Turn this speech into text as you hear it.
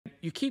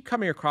you keep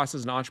coming across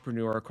as an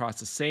entrepreneur across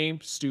the same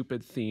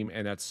stupid theme,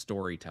 and that's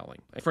storytelling.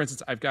 For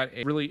instance, I've got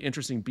a really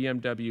interesting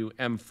BMW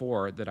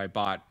M4 that I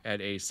bought at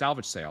a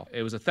salvage sale.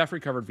 It was a theft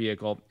recovered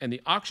vehicle, and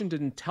the auction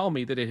didn't tell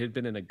me that it had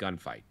been in a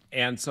gunfight.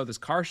 And so this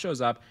car shows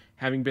up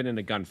having been in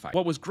a gunfight.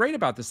 What was great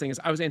about this thing is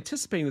I was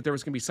anticipating that there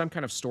was going to be some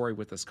kind of story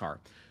with this car.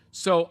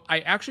 So I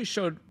actually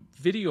showed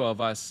video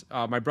of us,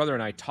 my brother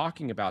and I,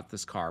 talking about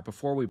this car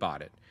before we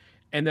bought it.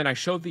 And then I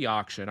showed the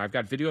auction. I've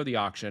got video of the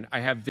auction. I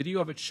have video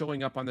of it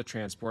showing up on the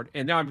transport.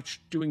 And now I'm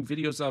doing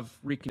videos of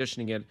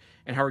reconditioning it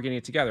and how we're getting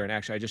it together. And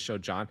actually, I just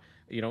showed John,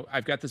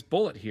 I've got this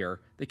bullet here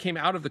that came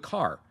out of the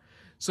car.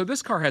 So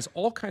this car has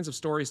all kinds of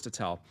stories to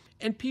tell,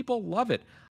 and people love it.